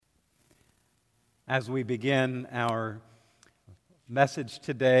As we begin our message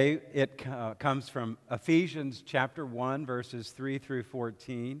today, it comes from Ephesians chapter 1, verses 3 through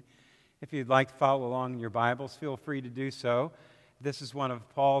 14. If you'd like to follow along in your Bibles, feel free to do so. This is one of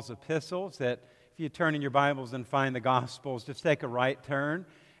Paul's epistles that if you turn in your Bibles and find the Gospels, just take a right turn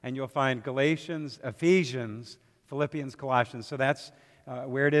and you'll find Galatians, Ephesians, Philippians, Colossians. So that's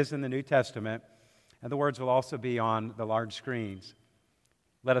where it is in the New Testament. And the words will also be on the large screens.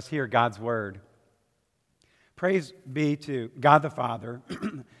 Let us hear God's Word. Praise be to God the Father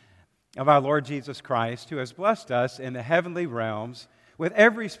of our Lord Jesus Christ, who has blessed us in the heavenly realms with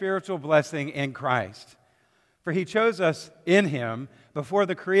every spiritual blessing in Christ. For He chose us in Him before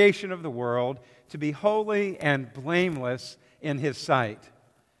the creation of the world to be holy and blameless in His sight.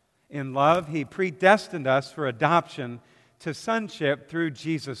 In love, He predestined us for adoption to sonship through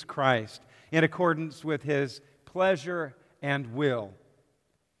Jesus Christ, in accordance with His pleasure and will,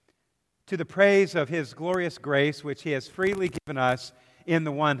 to the praise of His glorious grace, which He has freely given us in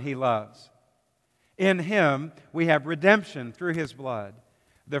the one He loves. In Him we have redemption through His blood,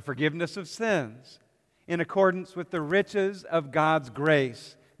 the forgiveness of sins, in accordance with the riches of God's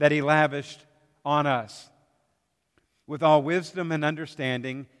grace that He lavished on us. With all wisdom and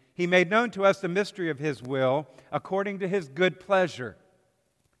understanding, He made known to us the mystery of His will, according to His good pleasure,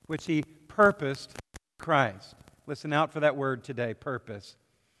 which He purposed in Christ. Listen out for that word today, purpose.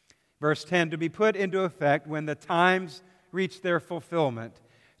 Verse 10, to be put into effect when the times reach their fulfillment,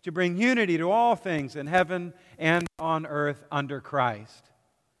 to bring unity to all things in heaven and on earth under Christ.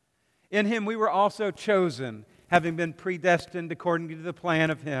 In Him we were also chosen, having been predestined according to the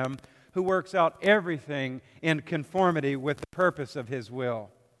plan of Him who works out everything in conformity with the purpose of His will,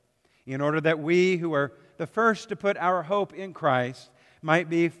 in order that we who are the first to put our hope in Christ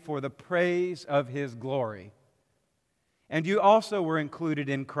might be for the praise of His glory. And you also were included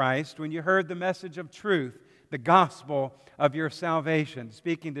in Christ when you heard the message of truth, the gospel of your salvation,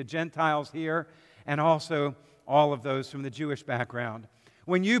 speaking to Gentiles here and also all of those from the Jewish background.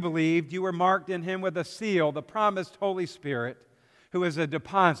 When you believed, you were marked in Him with a seal, the promised Holy Spirit, who is a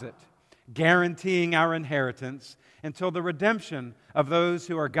deposit, guaranteeing our inheritance until the redemption of those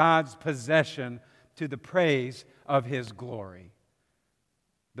who are God's possession, to the praise of His glory.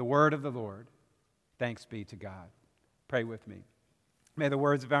 The word of the Lord. Thanks be to God. Pray with me. May the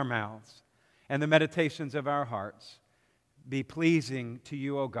words of our mouths and the meditations of our hearts be pleasing to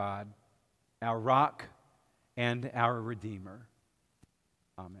You, O God, our rock and our Redeemer.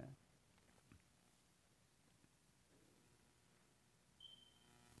 Amen.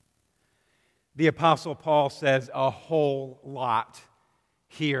 The Apostle Paul says a whole lot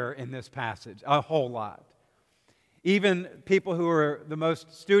here in this passage, a whole lot. Even people who are the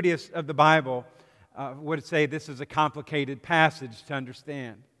most studious of the Bible would say this is a complicated passage to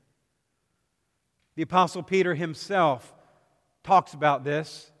understand. The Apostle Peter himself talks about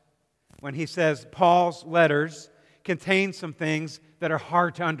this when he says Paul's letters contain some things that are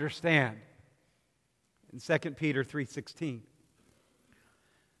hard to understand. In 2 Peter 3:16.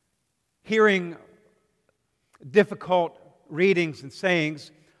 Hearing difficult readings and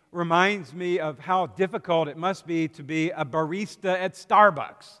sayings reminds me of how difficult it must be to be a barista at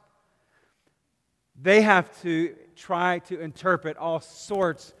Starbucks. They have to try to interpret all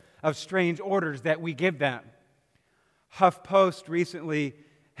sorts of strange orders that we give them. HuffPost recently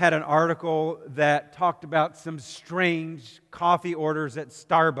had an article that talked about some strange coffee orders at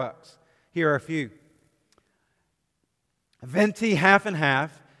Starbucks. Here are a few. Venti half and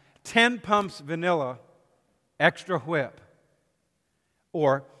half, 10 pumps vanilla, extra whip.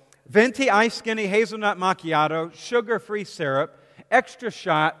 Or Venti Ice Skinny Hazelnut Macchiato, sugar-free syrup, extra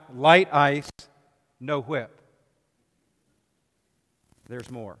shot, light ice, no whip.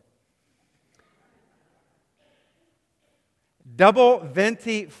 There's more. Double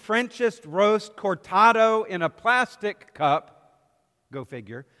Venti Frenchest Roast Cortado in a plastic cup, go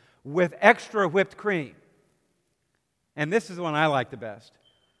figure, with extra whipped cream. And this is the one I like the best.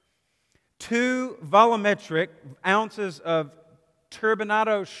 2 volumetric ounces of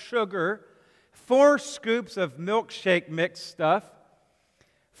turbinado sugar, 4 scoops of milkshake mix stuff,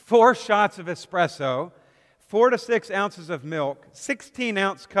 4 shots of espresso, 4 to 6 ounces of milk,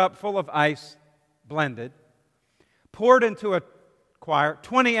 16-ounce cup full of ice blended, poured into a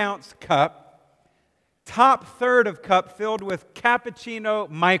 20-ounce cup, top third of cup filled with cappuccino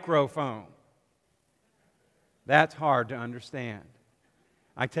microfoam. That's hard to understand.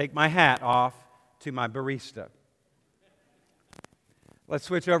 I take my hat off to my barista. Let's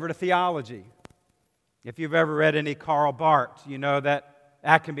switch over to theology. If you've ever read any Karl Barth, you know that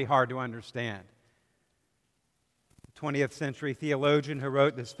can be hard to understand. 20th century theologian who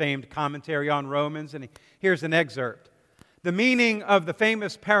wrote this famed commentary on Romans, and here's an excerpt. The meaning of the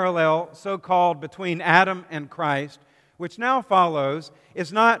famous parallel, so-called, between Adam and Christ, which now follows,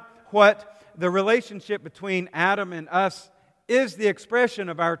 is not what the relationship between Adam and us is the expression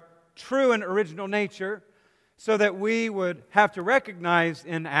of our true and original nature, so that we would have to recognize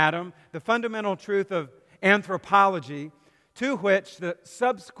in Adam the fundamental truth of anthropology, to which the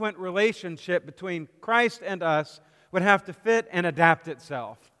subsequent relationship between Christ and us would have to fit and adapt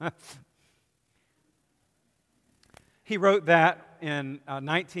itself. He wrote that in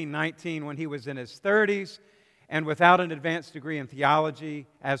 1919 when he was in his 30s and without an advanced degree in theology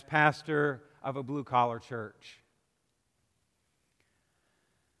as pastor of a blue-collar church.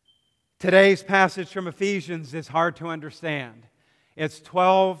 Today's passage from Ephesians is hard to understand. It's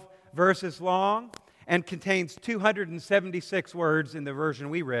 12 verses long and contains 276 words in the version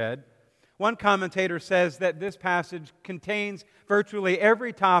we read. One commentator says that this passage contains virtually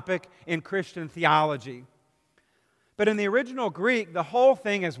every topic in Christian theology. But in the original Greek, the whole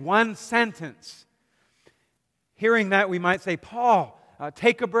thing is one sentence. Hearing that, we might say, Paul,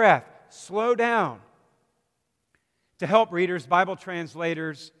 take a breath, slow down. To help readers, Bible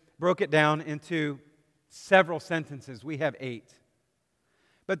translators broke it down into several sentences. We have 8.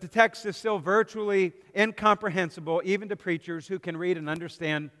 But the text is still virtually incomprehensible, even to preachers who can read and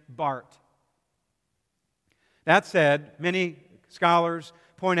understand Bart. That said, many scholars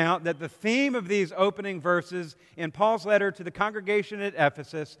point out that the theme of these opening verses in Paul's letter to the congregation at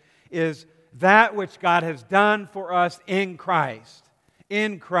Ephesus is that which God has done for us in Christ.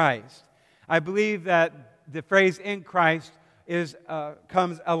 In Christ. I believe that the phrase "in Christ"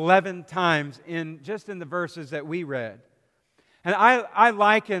 comes 11 times in the verses that we read. And I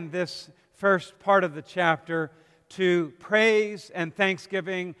liken this first part of the chapter to praise and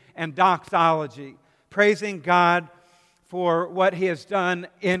thanksgiving and doxology, praising God for what He has done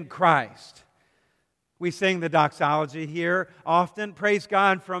in Christ. We sing the doxology here often. Praise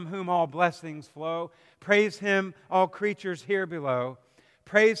God from whom all blessings flow. Praise Him, all creatures here below.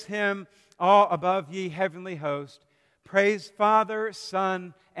 Praise Him, all above ye heavenly host. Praise Father,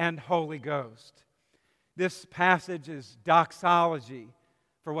 Son, and Holy Ghost. This passage is doxology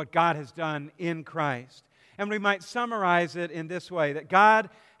for what God has done in Christ. And we might summarize it in this way, that God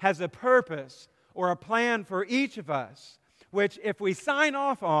has a purpose or a plan for each of us, which if we sign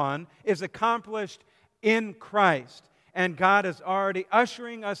off on, is accomplished in Christ. And God is already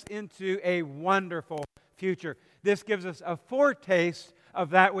ushering us into a wonderful future. This gives us a foretaste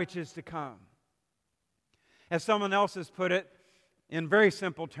of that which is to come. As someone else has put it, in very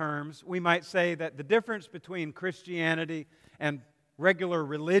simple terms, we might say that the difference between Christianity and regular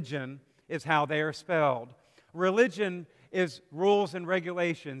religion is how they are spelled. Religion is rules and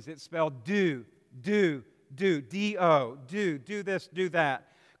regulations. It's spelled do, D-O, do this, do that.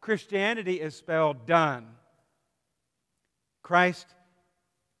 Christianity is spelled done. Christ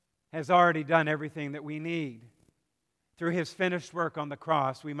has already done everything that we need. Through His finished work on the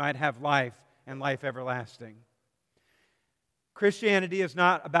cross, we might have life and life everlasting. Christianity is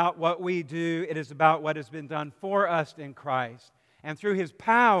not about what we do, it is about what has been done for us in Christ. And through His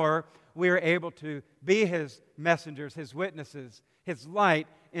power, we are able to be His messengers, His witnesses, His light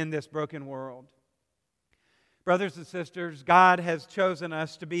in this broken world. Brothers and sisters, God has chosen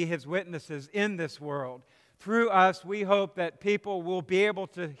us to be His witnesses in this world. Through us, we hope that people will be able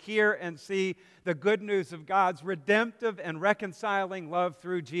to hear and see the good news of God's redemptive and reconciling love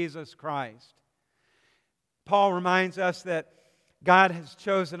through Jesus Christ. Paul reminds us that God has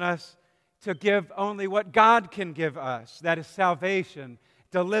chosen us to give only what God can give us. That is salvation,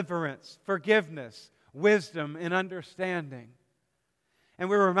 deliverance, forgiveness, wisdom, and understanding. And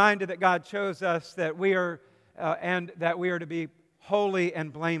we're reminded that God chose us that we are to be holy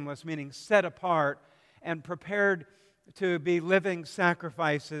and blameless, meaning set apart and prepared to be living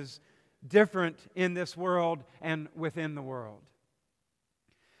sacrifices, different in this world and within the world.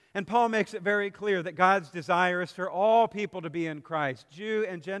 And Paul makes it very clear that God's desire is for all people to be in Christ, Jew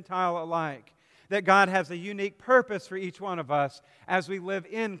and Gentile alike, that God has a unique purpose for each one of us as we live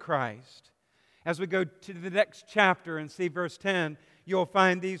in Christ. As we go to the next chapter and see verse 10, you'll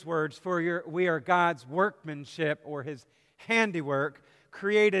find these words, we are God's workmanship, or His handiwork,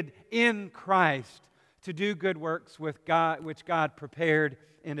 created in Christ to do good works with God, which God prepared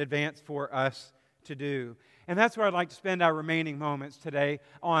in advance for us to do. And that's where I'd like to spend our remaining moments today,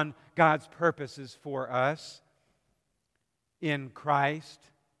 on God's purposes for us in Christ.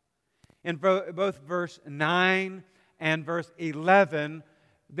 In both verse 9 and verse 11,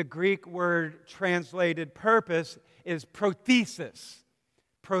 the Greek word translated purpose is prothesis.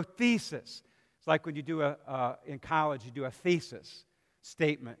 Prothesis. It's like when you do in college, you do a thesis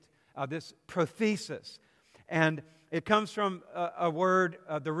statement, this prothesis. And it comes from a word,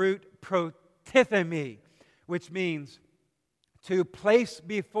 the root protithemi, which means to place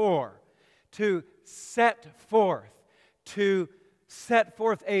before, to set forth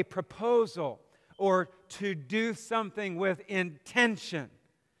a proposal, or to do something with intention.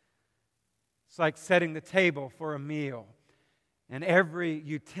 It's like setting the table for a meal. And every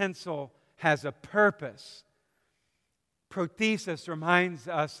utensil has a purpose. Prothesis reminds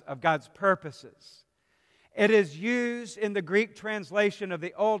us of God's purposes. It is used in the Greek translation of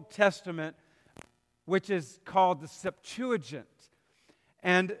the Old Testament, which is called the Septuagint.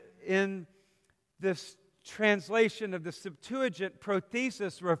 And in this translation of the Septuagint,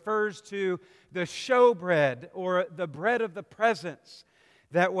 prothesis refers to the showbread, or the bread of the presence,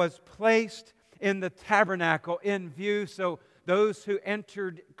 that was placed in the tabernacle in view so those who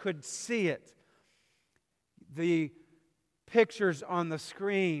entered could see it. The pictures on the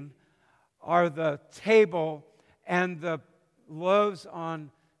screen are the table, and the loaves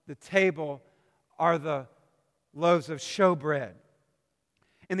on the table are the loaves of showbread.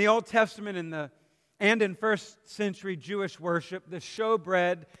 In the Old Testament and in first century Jewish worship, the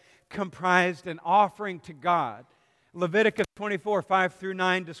showbread comprised an offering to God. Leviticus 24, 5 through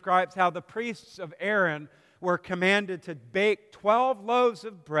 9 describes how the priests of Aaron were commanded to bake 12 loaves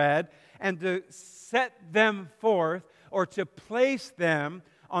of bread and to set them forth, or to place them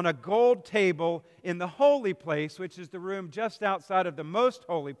on a gold table in the holy place, which is the room just outside of the most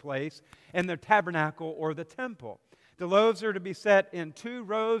holy place in the tabernacle or the temple. The loaves are to be set in 2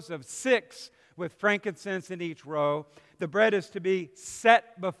 rows of 6 with frankincense in each row. The bread is to be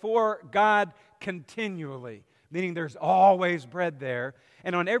set before God continually, meaning there's always bread there.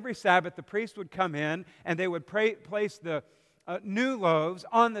 And on every Sabbath, the priest would come in and they would place the new loaves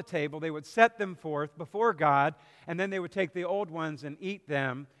on the table. They would set them forth before God, and then they would take the old ones and eat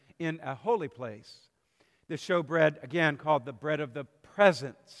them in a holy place. The showbread, again, called the bread of the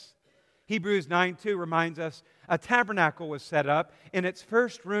presence. Hebrews 9:2 reminds us a tabernacle was set up in its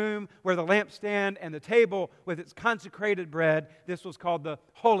first room where the lampstand and the table with its consecrated bread. This was called the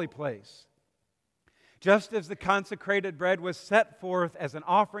holy place. Just as the consecrated bread was set forth as an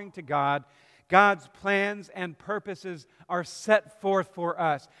offering to God, God's plans and purposes are set forth for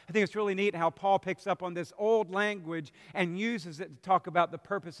us. I think it's really neat how Paul picks up on this old language and uses it to talk about the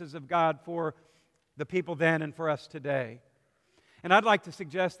purposes of God for the people then and for us today. And I'd like to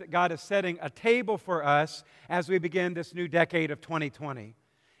suggest that God is setting a table for us as we begin this new decade of 2020.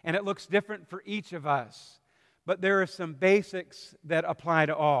 And it looks different for each of us. But there are some basics that apply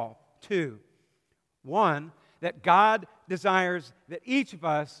to all. 2. 1, that God desires that each of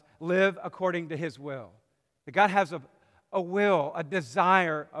us live according to His will. That God has a will, a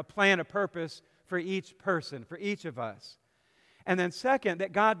desire, a plan, a purpose for each person, for each of us. And then 2nd,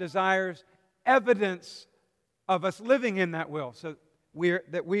 that God desires evidence of us living in that will, so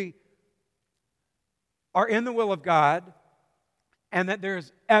that we are in the will of God and that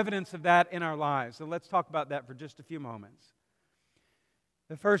there's evidence of that in our lives. So let's talk about that for just a few moments.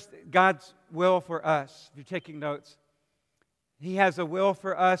 The first, God's will for us. If you're taking notes, He has a will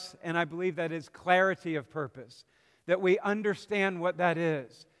for us, and I believe that is clarity of purpose, that we understand what that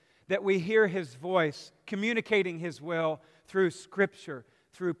is, that we hear His voice communicating His will through Scripture,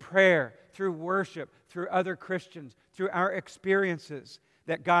 through prayer, through worship, through other Christians, through our experiences,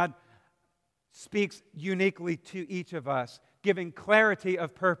 that God speaks uniquely to each of us, giving clarity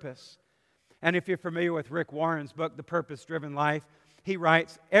of purpose. And if you're familiar with Rick Warren's book, The Purpose-Driven Life, he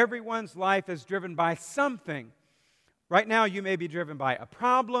writes, everyone's life is driven by something. Right now, you may be driven by a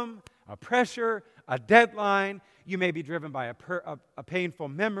problem, a pressure, a deadline. You may be driven by a painful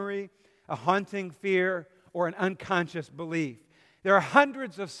memory, a haunting fear, or an unconscious belief. There are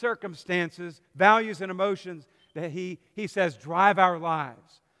hundreds of circumstances, values, and emotions that he says drive our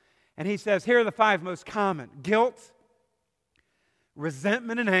lives. And he says, here are the 5 most common: guilt,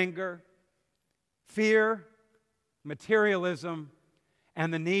 resentment and anger, fear, materialism,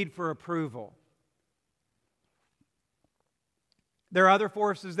 and the need for approval. There are other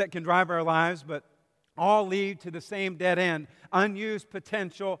forces that can drive our lives, but all lead to the same dead end: unused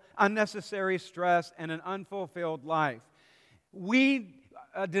potential, unnecessary stress, and an unfulfilled life. We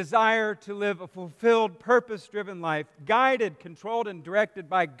desire to live a fulfilled, purpose-driven life, guided, controlled, and directed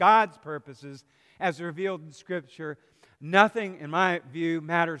by God's purposes as revealed in Scripture. Nothing, in my view,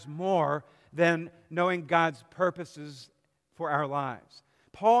 matters more than knowing God's purposes for our lives.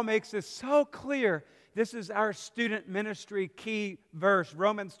 Paul makes this so clear This is our student ministry key verse,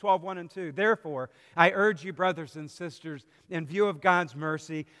 Romans 12:1 and 2. Therefore, I urge you, brothers and sisters, in view of God's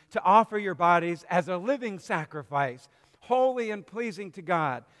mercy, to offer your bodies as a living sacrifice, holy and pleasing to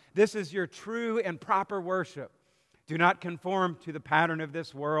God. This is your true and proper worship. Do not conform to the pattern of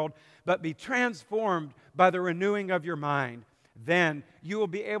this world, but be transformed by the renewing of your mind. Then you will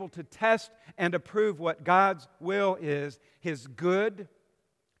be able to test and approve what God's will is, His good,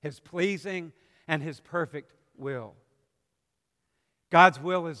 His pleasing, and His perfect will. God's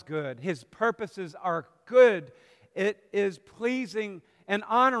will is good. His purposes are good. It is pleasing and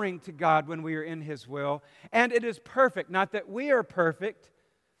honoring to God when we are in His will. And it is perfect. Not that we are perfect,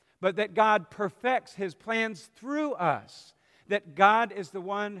 but that God perfects His plans through us. That God is the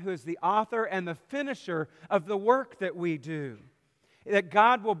one who is the author and the finisher of the work that we do. That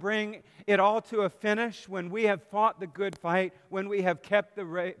God will bring it all to a finish when we have fought the good fight, when we have kept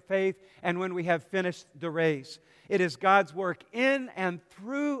the faith, and when we have finished the race. It is God's work in and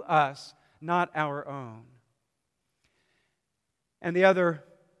through us, not our own. And the other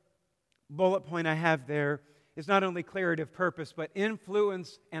bullet point I have there is not only clarity of purpose, but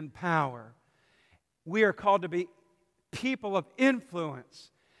influence and power. We are called to be people of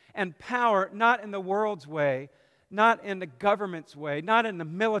influence and power, not in the world's way, not in the government's way, not in the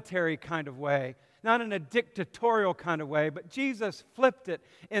military kind of way, not in a dictatorial kind of way, but Jesus flipped it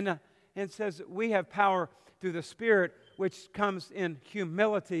and says that we have power through the Spirit, which comes in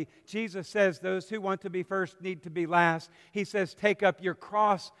humility. Jesus says those who want to be first need to be last. He says, take up your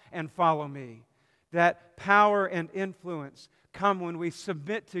cross and follow me. That power and influence come when we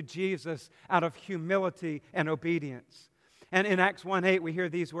submit to Jesus out of humility and obedience. And in Acts 1:8 we hear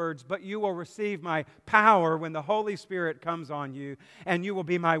these words, but you will receive my power when the Holy Spirit comes on you, and you will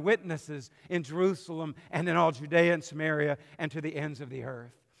be my witnesses in Jerusalem and in all Judea and Samaria and to the ends of the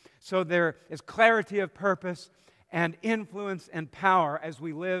earth. So there is clarity of purpose and influence and power as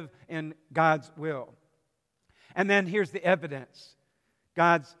we live in God's will. And then here's the evidence.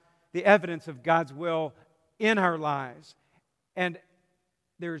 The evidence of God's will in our lives. And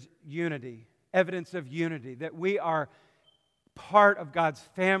there's unity, evidence of unity, that we are part of God's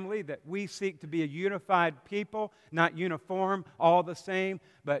family, that we seek to be a unified people, not uniform, all the same,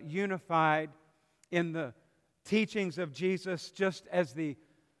 but unified in the teachings of Jesus, just as the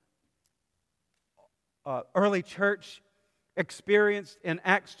early church experienced in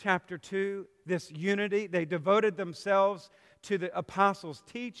Acts chapter 2, this unity. They devoted themselves to the apostles'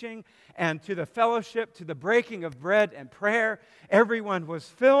 teaching and to the fellowship, to the breaking of bread and prayer. Everyone was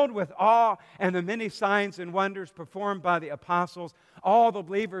filled with awe, and the many signs and wonders performed by the apostles. All the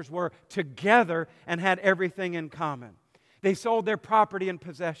believers were together and had everything in common. They sold their property and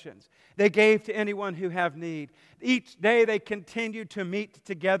possessions. They gave to anyone who have need. Each day they continued to meet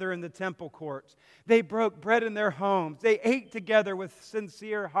together in the temple courts. They broke bread in their homes. They ate together with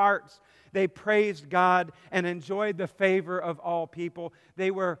sincere hearts. They praised God and enjoyed the favor of all people.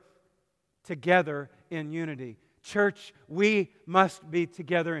 They were together in unity. Church, we must be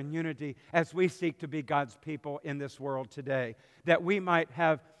together in unity as we seek to be God's people in this world today, that we might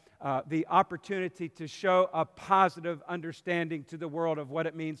have the opportunity to show a positive understanding to the world of what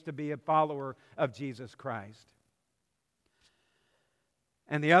it means to be a follower of Jesus Christ.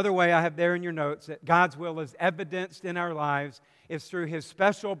 And the other way I have there in your notes that God's will is evidenced in our lives is through His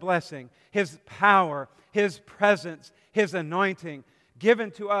special blessing, His power, His presence, His anointing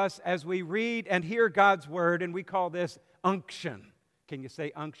given to us as we read and hear God's Word, and we call this unction. Can you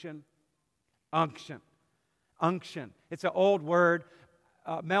say unction? Unction. Unction. It's an old word.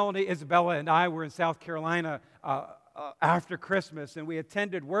 Melanie, Isabella, and I were in South Carolina after Christmas, and we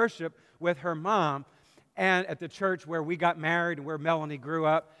attended worship with her mom and at the church where we got married and where Melanie grew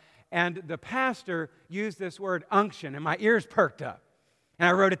up. And the pastor used this word unction, and my ears perked up. And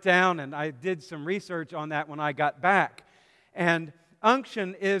I wrote it down, and I did some research on that when I got back. And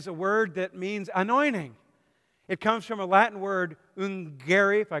unction is a word that means anointing. It comes from a Latin word,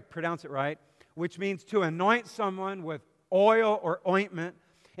 ungere, if I pronounce it right, which means to anoint someone with oil or ointment.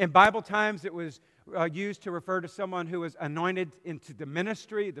 In Bible times, it was used to refer to someone who was anointed into the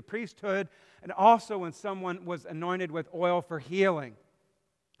ministry, the priesthood, and also when someone was anointed with oil for healing.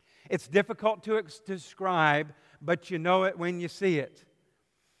 It's difficult to describe, but you know it when you see it.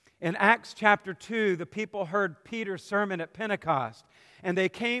 In Acts chapter 2, the people heard Peter's sermon at Pentecost, and they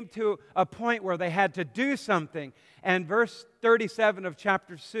came to a point where they had to do something. And verse 37 of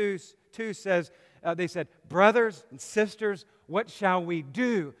chapter 2 says, they said, brothers and sisters, what shall we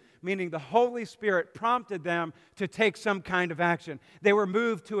do? Meaning the Holy Spirit prompted them to take some kind of action. They were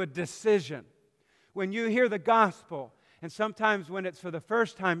moved to a decision. When you hear the gospel And sometimes when it's for the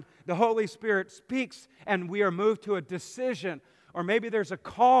first time, the Holy Spirit speaks and we are moved to a decision. Or maybe there's a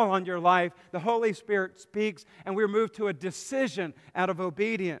call on your life. The Holy Spirit speaks and we're moved to a decision out of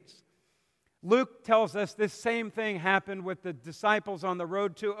obedience. Luke tells us this same thing happened with the disciples on the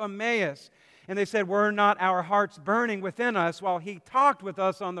road to Emmaus. And they said, were not our hearts burning within us while He talked with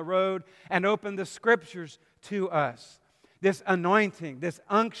us on the road and opened the Scriptures to us? This anointing, this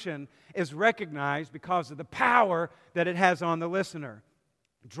unction is recognized because of the power that it has on the listener,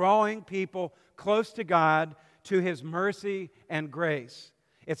 drawing people close to God, to His mercy and grace.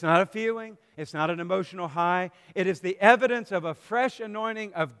 It's not a feeling. It's not an emotional high. It is the evidence of a fresh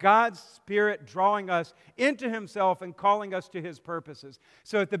anointing of God's Spirit drawing us into Himself and calling us to His purposes.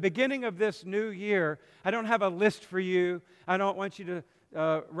 So at the beginning of this new year, I don't have a list for you. I don't want you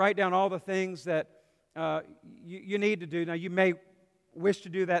to write down all the things that you need to do. Now, you may wish to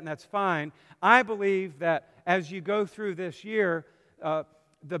do that, and that's fine. I believe that as you go through this year,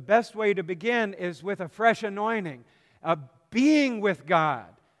 the best way to begin is with a fresh anointing, being with God,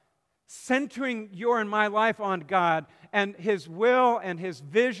 centering your and my life on God, and His will and His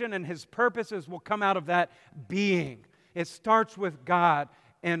vision and His purposes will come out of that being. It starts with God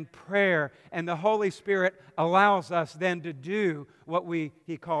and prayer, and the Holy Spirit allows us then to do what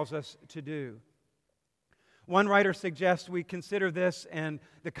He calls us to do. One writer suggests we consider this in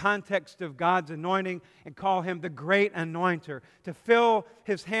the context of God's anointing and call Him the great anointer, to fill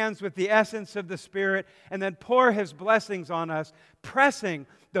His hands with the essence of the Spirit and then pour His blessings on us, pressing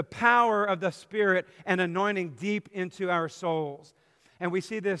the power of the Spirit and anointing deep into our souls. And we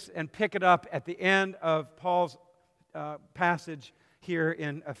see this and pick it up at the end of Paul's passage here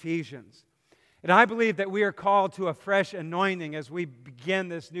in Ephesians. And I believe that we are called to a fresh anointing as we begin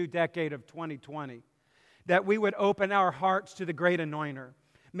this new decade of 2020. That we would open our hearts to the great anointer.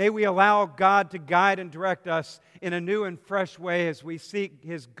 May we allow God to guide and direct us in a new and fresh way as we seek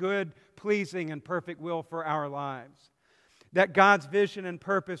His good, pleasing, and perfect will for our lives. That God's vision and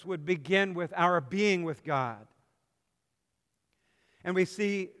purpose would begin with our being with God. And we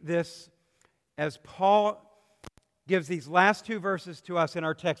see this as Paul gives these last two verses to us in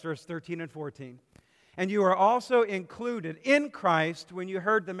our text, verse 13 and 14. And you are also included in Christ when you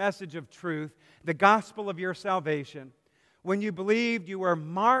heard the message of truth, the gospel of your salvation. When you believed, you were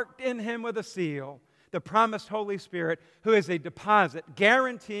marked in Him with a seal, the promised Holy Spirit, who is a deposit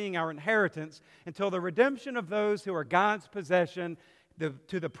guaranteeing our inheritance until the redemption of those who are God's possession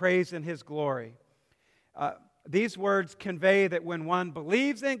to the praise in His glory. These words convey that when one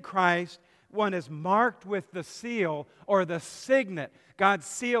believes in Christ, one is marked with the seal or the signet. God's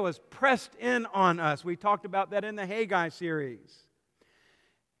seal is pressed in on us. We talked about that in the Haggai series.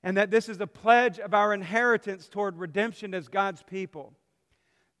 And that this is a pledge of our inheritance toward redemption as God's people.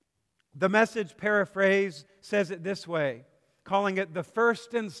 The Message paraphrase says it this way, calling it the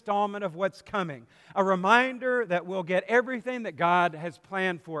first installment of what's coming. A reminder that we'll get everything that God has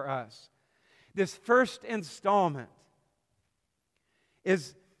planned for us. This first installment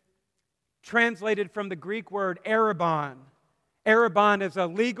is translated from the Greek word arrabon. Arrabon is a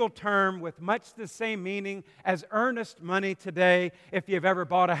legal term with much the same meaning as earnest money today if you've ever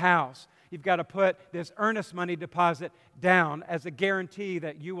bought a house. You've got to put this earnest money deposit down as a guarantee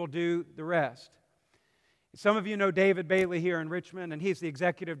that you will do the rest. Some of you know David Bailey here in Richmond, and he's the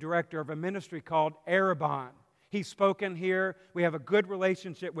executive director of a ministry called Arrabon. He's spoken here. We have a good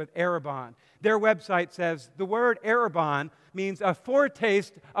relationship with Arrabon. Their website says the word Arrabon means a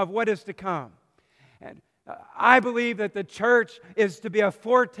foretaste of what is to come. And I believe that the church is to be a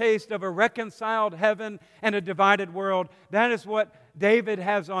foretaste of a reconciled heaven and a divided world. That is what David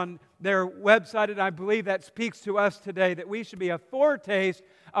has on their website, and I believe that speaks to us today, that we should be a foretaste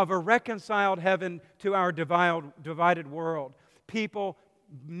of a reconciled heaven to our divided world. People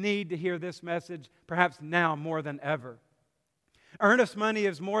need to hear this message, perhaps now more than ever. Earnest money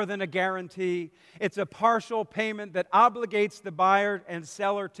is more than a guarantee. It's a partial payment that obligates the buyer and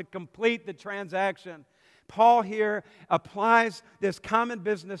seller to complete the transaction. Paul here applies this common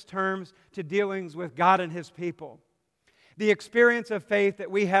business terms to dealings with God and His people. The experience of faith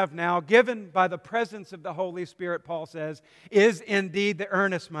that we have now, given by the presence of the Holy Spirit, Paul says, is indeed the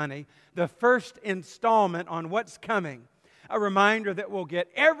earnest money, the first installment on what's coming. A reminder that we'll get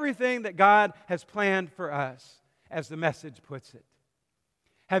everything that God has planned for us, as the Message puts it.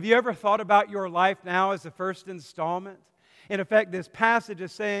 Have you ever thought about your life now as the first installment? In effect, this passage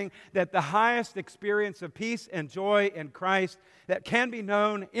is saying that the highest experience of peace and joy in Christ that can be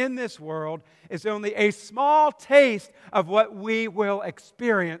known in this world is only a small taste of what we will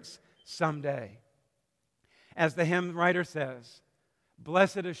experience someday. As the hymn writer says,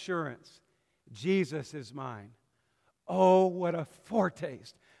 blessed assurance, Jesus is mine. Oh, what a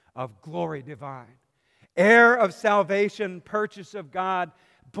foretaste of glory divine. Heir of salvation, purchase of God,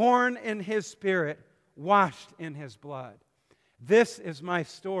 born in His Spirit, washed in His blood. This is my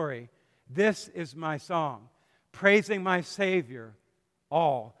story. This is my song, praising my Savior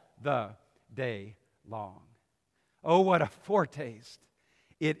all the day long. Oh, what a foretaste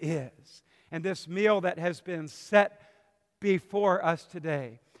it is. And this meal that has been set before us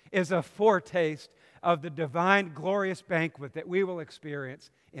today is a foretaste of the divine, glorious banquet that we will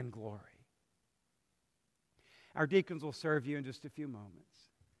experience in glory. Our deacons will serve you in just a few moments.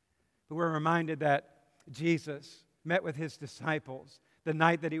 But we're reminded that Jesus met with His disciples the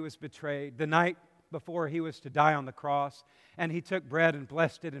night that He was betrayed, the night before He was to die on the cross, and He took bread and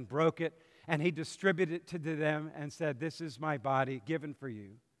blessed it and broke it, and He distributed it to them and said, "This is my body given for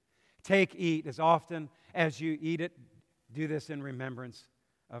you. Take, eat, as often as you eat it, do this in remembrance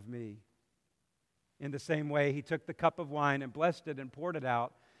of me." In the same way, He took the cup of wine and blessed it and poured it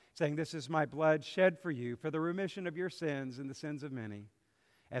out, saying, "This is my blood shed for you for the remission of your sins and the sins of many.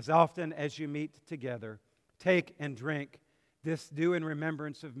 As often as you meet together, take and drink. This do in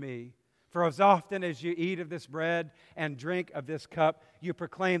remembrance of me. For as often as you eat of this bread and drink of this cup, you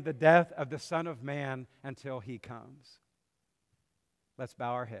proclaim the death of the Son of Man until He comes." Let's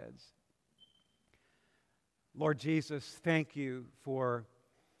bow our heads. Lord Jesus, thank you for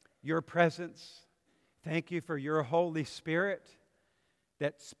your presence. Thank you for your Holy Spirit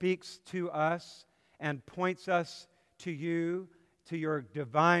that speaks to us and points us to you, to your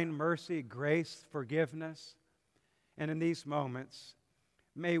divine mercy, grace, forgiveness. And in these moments,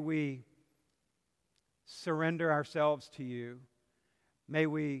 may we surrender ourselves to you. May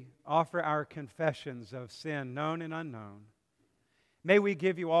we offer our confessions of sin, known and unknown. May we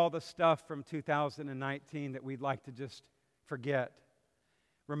give you all the stuff from 2019 that we'd like to just forget,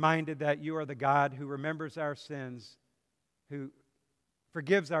 reminded that you are the God who remembers our sins, who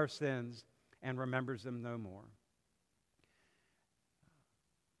forgives our sins, and remembers them no more.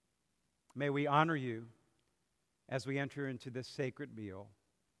 May we honor you as we enter into this sacred meal,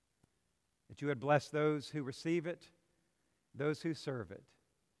 that you would bless those who receive it, those who serve it,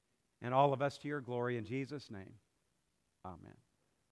 and all of us to your glory. In Jesus' name, amen.